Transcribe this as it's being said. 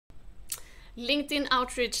LinkedIn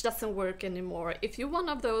outreach doesn't work anymore. If you're one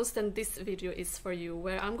of those, then this video is for you,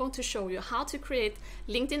 where I'm going to show you how to create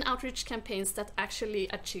LinkedIn outreach campaigns that actually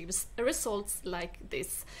achieves results like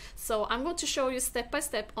this. So I'm going to show you step by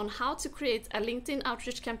step on how to create a LinkedIn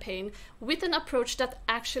outreach campaign with an approach that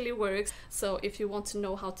actually works. So if you want to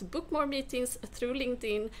know how to book more meetings through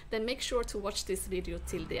LinkedIn, then make sure to watch this video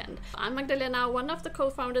till the end. I'm Magdalena, one of the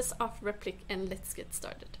co-founders of Replic, and let's get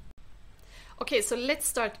started. Okay, so let's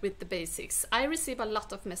start with the basics. I receive a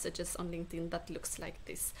lot of messages on LinkedIn that looks like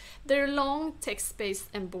this. They're long, text-based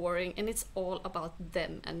and boring, and it's all about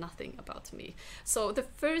them and nothing about me. So the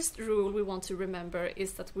first rule we want to remember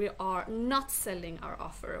is that we are not selling our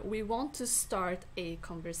offer. We want to start a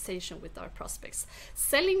conversation with our prospects.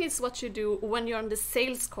 Selling is what you do when you're on the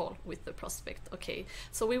sales call with the prospect, okay?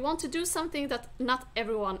 So we want to do something that not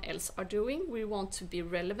everyone else are doing. We want to be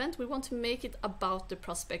relevant. We want to make it about the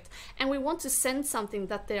prospect, and we want to send something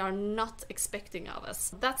that they are not expecting of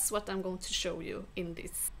us. That's what I'm going to show you in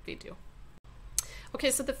this video.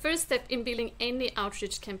 Okay, so the first step in building any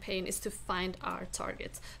outreach campaign is to find our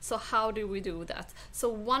target. So how do we do that? So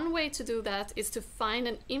one way to do that is to find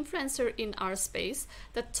an influencer in our space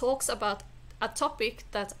that talks about a topic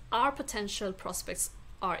that our potential prospects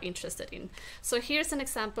are interested in. So here's an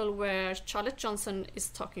example where Charlotte Johnson is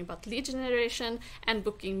talking about lead generation and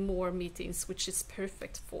booking more meetings, which is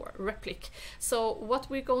perfect for Replic. So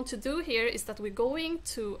what we're going to do here is that we're going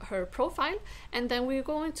to her profile, and then we're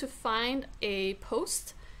going to find a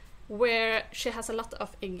post where she has a lot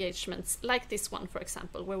of engagements, like this one, for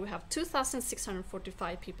example, where we have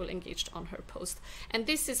 2,645 people engaged on her post. And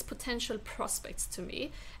this is potential prospects to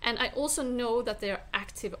me. And I also know that they are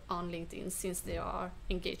active on LinkedIn since they are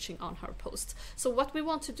engaging on her post. So what we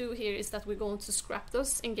want to do here is that we're going to scrap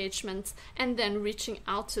those engagements and then reaching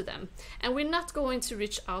out to them. And we're not going to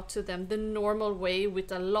reach out to them the normal way with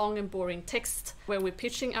a long and boring text where we're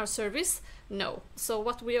pitching our service. No. So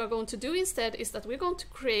what we are going to do instead is that we're going to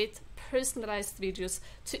create personalized videos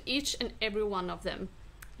to each and every one of them.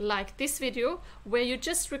 Like this video, where you're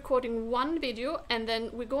just recording one video, and then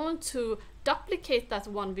we're going to duplicate that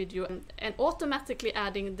one video and automatically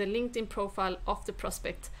adding the LinkedIn profile of the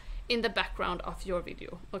prospect in the background of your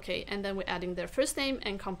video, okay? And then we're adding their first name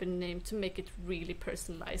and company name to make it really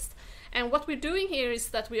personalized. And what we're doing here is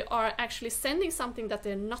that we are actually sending something that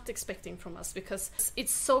they're not expecting from us, because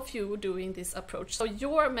it's so few doing this approach. So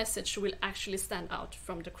your message will actually stand out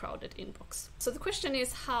from the crowded inbox. So the question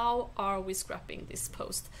is, how are we scrapping this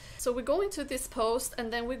post? So we go into this post,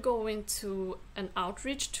 and then we go into an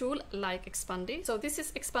outreach tool like Expandy. So this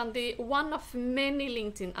is Expandy, one of many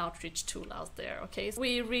LinkedIn outreach tools out there, okay? So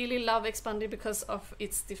we really love Expandy because of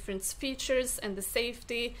its different features and the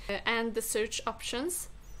safety and the search options.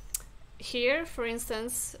 Here, for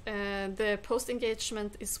instance, the post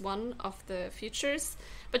engagement is one of the features,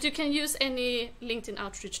 but you can use any LinkedIn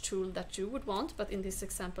outreach tool that you would want. But in this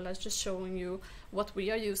example, I'm just showing you what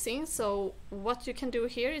we are using. So what you can do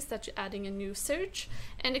here is that you're adding a new search,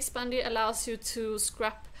 and Expandy allows you to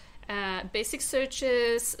scrap basic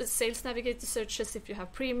searches, sales navigator searches if you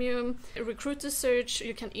have premium, recruiter search.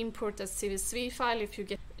 You can import a CSV file if you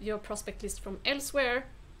get your prospect list from elsewhere.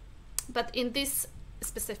 But in this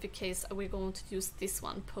specific case, we're going to use this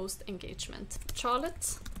one, post engagement.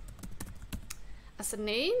 Charlotte as a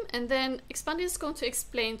name, and then Expandy is going to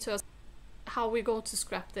explain to us how we're going to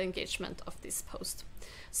scrap the engagement of this post.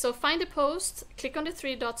 So find the post, click on the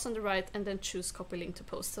three dots on the right, and then choose copy link to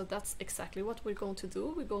post. So that's exactly what we're going to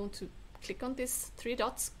do. We're going to click on these three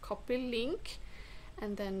dots, copy link,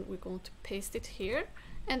 and then we're going to paste it here.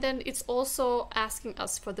 And then it's also asking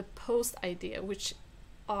us for the post ID, which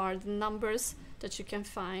are the numbers that you can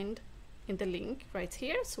find in the link right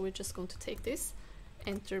here. So we're just going to take this,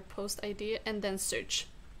 enter post ID, and then search.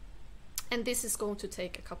 And this is going to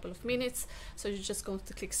take a couple of minutes. So you're just going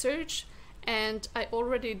to click search. And I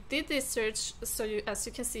already did this search. So as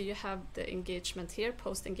you can see, you have the engagement here,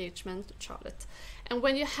 post engagement, Charlotte. And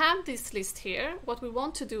when you have this list here, what we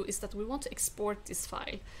want to do is that we want to export this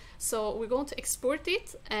file. So we're going to export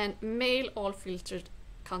it and mail all filtered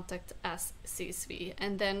contact as CSV.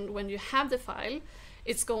 And then when you have the file,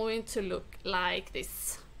 it's going to look like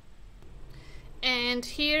this. And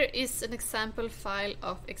here is an example file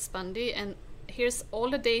of Expandy, and here's all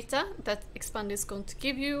the data that Expandy is going to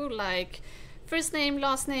give you, like first name,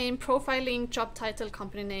 last name, profile link, job title,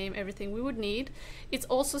 company name, everything we would need. It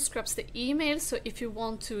also scraps the email, so if you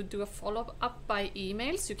want to do a follow-up by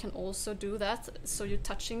emails, you can also do that. So you're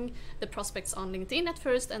touching the prospects on LinkedIn at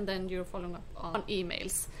first, and then you're following up on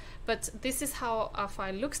emails. But this is how our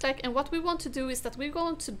file looks like, and what we want to do is that we're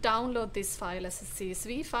going to download this file as a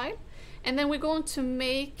CSV file, and then we're going to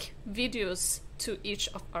make videos to each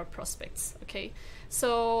of our prospects. Okay,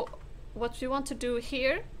 so what you want to do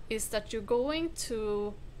here is that you're going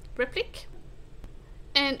to Replic,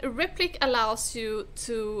 and Replic allows you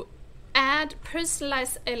to add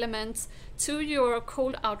personalized elements to your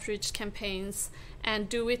cold outreach campaigns and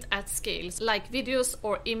do it at scales, like videos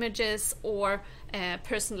or images or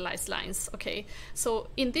personalized lines. Okay, so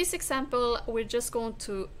in this example, we're just going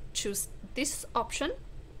to choose this option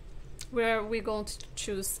where we're going to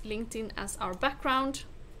choose LinkedIn as our background,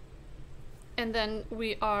 and then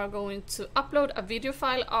we are going to upload a video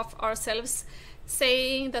file of ourselves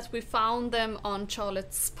saying that we found them on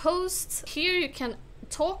Charlotte's post. Here you can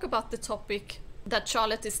talk about the topic that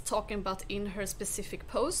Charlotte is talking about in her specific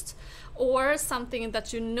post, or something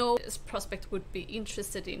that you know this prospect would be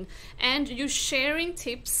interested in, and you sharing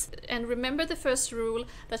tips. And remember the first rule,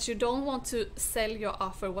 that you don't want to sell your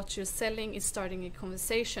offer. What you're selling is starting a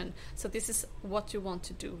conversation. So this is what you want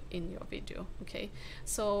to do in your video. Okay,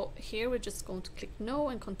 so here we're just going to click no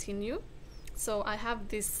and continue. So I have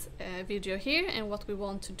this video here, and what we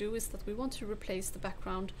want to do is that we want to replace the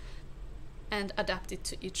background and adapt it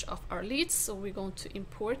to each of our leads. So we're going to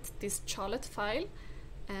import this Charlotte file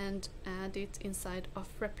and add it inside of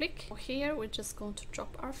Replic. Here we're just going to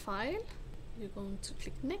drop our file. You're going to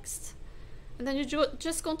click next, and then you're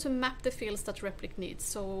just going to map the fields that Replic needs.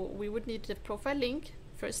 So we would need the profile link,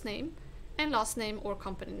 first name and last name or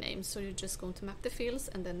company name. So you're just going to map the fields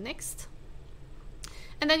and then next.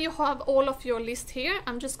 And then you have all of your list here.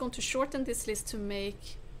 I'm just going to shorten this list to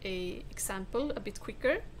make an example a bit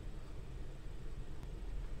quicker.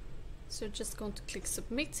 So just going to click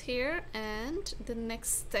submit here, and the next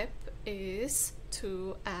step is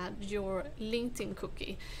to add your LinkedIn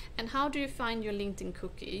cookie. And how do you find your LinkedIn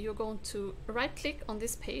cookie? You're going to right click on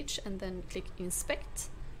this page and then click inspect.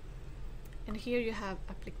 And here you have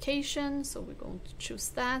application, so we're going to choose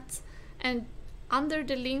that. And under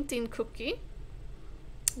the LinkedIn cookie,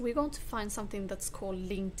 we're going to find something that's called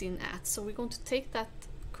LinkedIn ads. So we're going to take that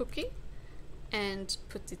cookie and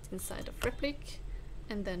put it inside of Replic.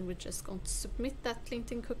 And then we're just going to submit that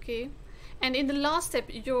LinkedIn cookie. And in the last step,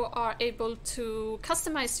 you are able to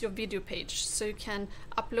customize your video page. So you can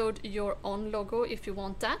upload your own logo if you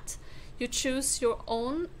want that. You choose your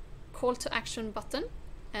own call to action button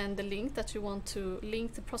and the link that you want to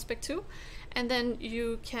link the prospect to. And then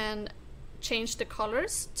you can change the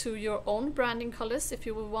colors to your own branding colors if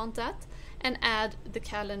you will want that, and add the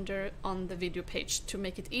calendar on the video page to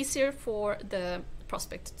make it easier for the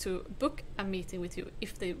prospect to book a meeting with you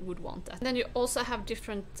if they would want that. And then you also have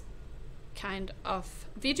different kind of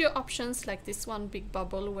video options, like this one, big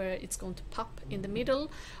bubble, where it's going to pop in the middle,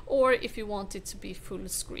 or if you want it to be full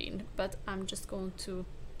screen. But I'm just going to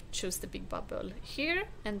choose the big bubble here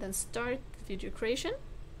and then start video creation.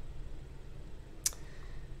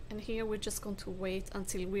 And here we're just going to wait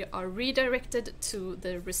until we are redirected to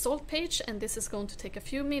the result page, and this is going to take a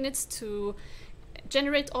few minutes to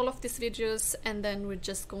generate all of these videos, and then we're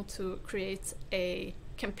just going to create a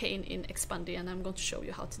campaign in Expandy, and I'm going to show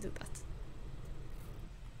you how to do that.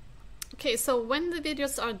 Okay, so when the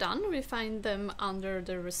videos are done, we find them under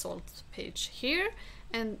the result page here,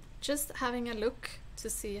 and just having a look to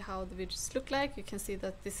see how the videos look like, you can see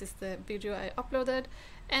that this is the video I uploaded,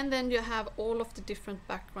 and then you have all of the different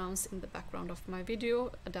backgrounds in the background of my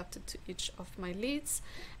video adapted to each of my leads.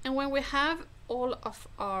 And when we have all of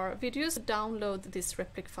our videos, download this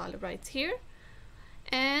Replic file right here,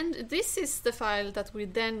 and this is the file that we're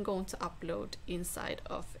then going to upload inside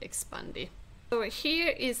of Expandy. So here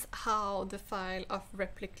is how the file of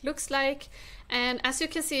Replic looks like, and as you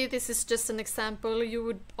can see, this is just an example. You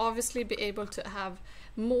would obviously be able to have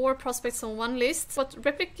more prospects on one list. What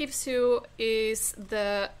Replic gives you is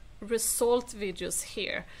the result videos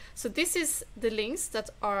here. So this is the links that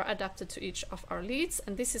are adapted to each of our leads,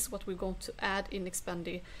 and this is what we're going to add in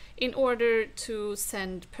Expandy in order to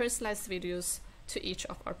send personalized videos to each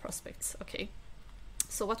of our prospects. Okay,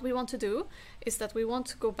 so what we want to do is that we want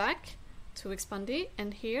to go back to Expandy,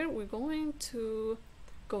 and here we're going to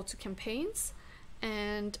go to campaigns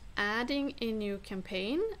and adding a new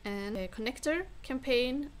campaign and a connector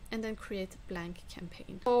campaign, and then create a blank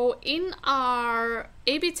campaign. So in our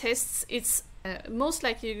A/B tests, it's most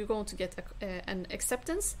likely you're going to get an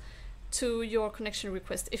acceptance to your connection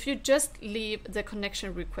request if you just leave the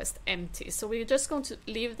connection request empty. So we're just going to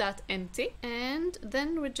leave that empty, and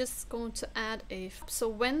then we're just going to add so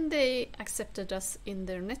when they accepted us in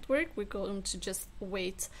their network, we're going to just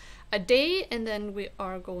wait a day, and then we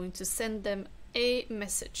are going to send them a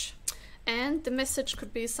message. And the message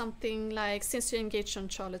could be something like, since you're engaged on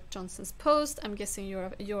Charlotte Johnson's post, I'm guessing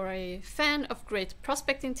you're a fan of great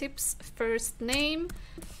prospecting tips, first name.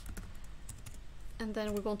 And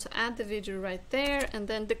then we're going to add the video right there, and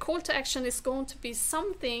then the call to action is going to be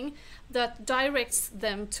something that directs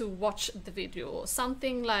them to watch the video,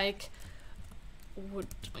 something like wood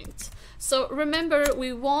joint. So remember,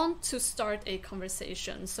 we want to start a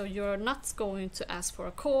conversation, so you're not going to ask for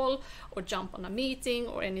a call or jump on a meeting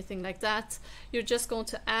or anything like that. You're just going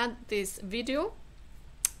to add this video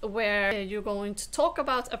where you're going to talk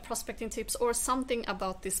about a prospecting tips or something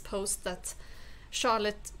about this post that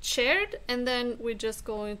Charlotte shared, and then we're just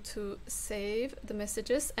going to save the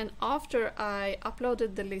messages. And after I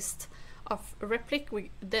uploaded the list of replic,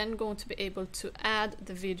 we then going to be able to add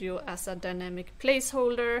the video as a dynamic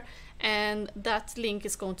placeholder, and that link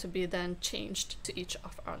is going to be then changed to each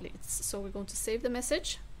of our leads. So we're going to save the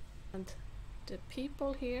message and the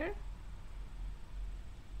people here.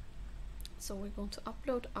 So we're going to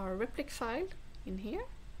upload our replic file in here.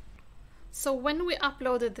 So when we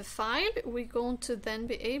uploaded the file, we're going to then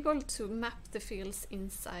be able to map the fields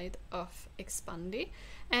inside of Expandi.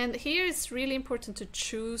 And here it's really important to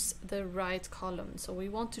choose the right column. So we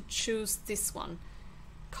want to choose this one,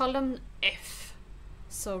 column F.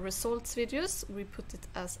 So results videos, we put it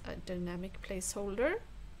as a dynamic placeholder.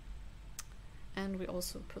 And we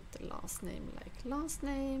also put the last name like last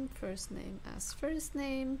name, first name as first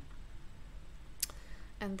name.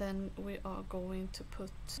 And then we are going to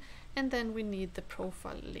put, and then we need the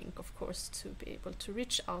profile link, of course, to be able to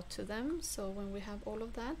reach out to them. So when we have all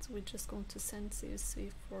of that, we're just going to send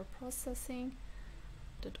CSV for processing.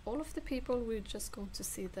 That all of the people, we're just going to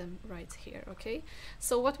see them right here, okay?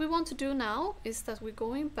 So what we want to do now is that we're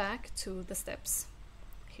going back to the steps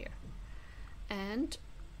here. And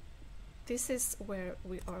this is where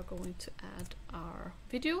we are going to add our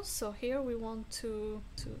videos. So here we want to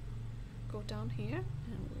go down here,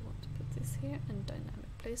 and we want to put this here and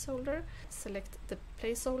dynamic placeholder. Select the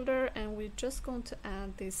placeholder, and we're just going to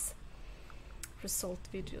add this result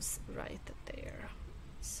videos right there.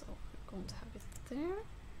 So we're going to have it there.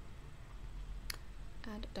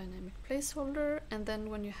 Add a dynamic placeholder, and then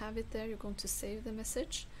when you have it there, you're going to save the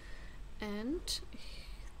message. And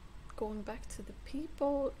going back to the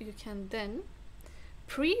people, you can then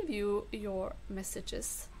preview your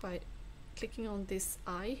messages by clicking on this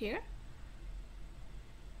eye here.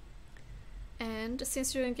 And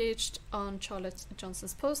since you're engaged on Charlotte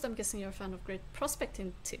Johnson's post, I'm guessing you're a fan of great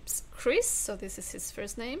prospecting tips, Chris. So this is his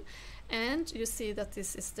first name. And you see that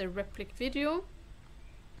this is the replic video.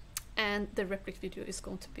 And the replic video is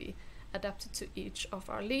going to be adapted to each of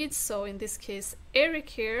our leads. So in this case, Eric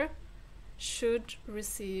here should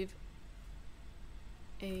receive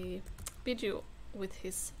a video with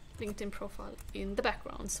his LinkedIn profile in the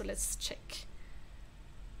background. So let's check.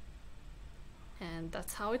 And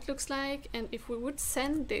that's how it looks like. And if we would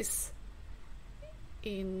send this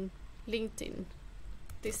in LinkedIn,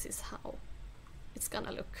 this is how it's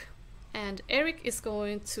gonna look. And Eric is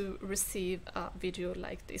going to receive a video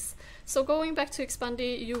like this. So going back to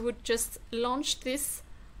Expandi, you would just launch this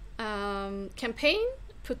campaign,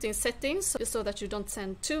 put in settings so that you don't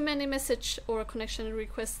send too many message or connection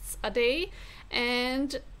requests a day,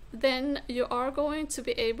 and then you are going to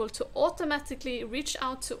be able to automatically reach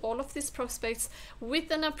out to all of these prospects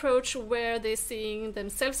with an approach where they're seeing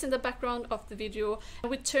themselves in the background of the video.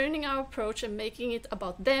 And we're turning our approach and making it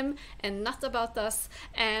about them and not about us.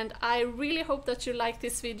 And I really hope that you like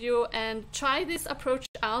this video and try this approach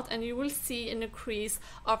out, and you will see an increase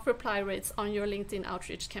of reply rates on your LinkedIn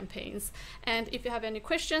outreach campaigns. And if you have any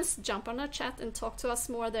questions, jump on our chat and talk to us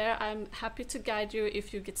more there. I'm happy to guide you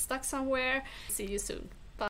if you get stuck somewhere. See you soon.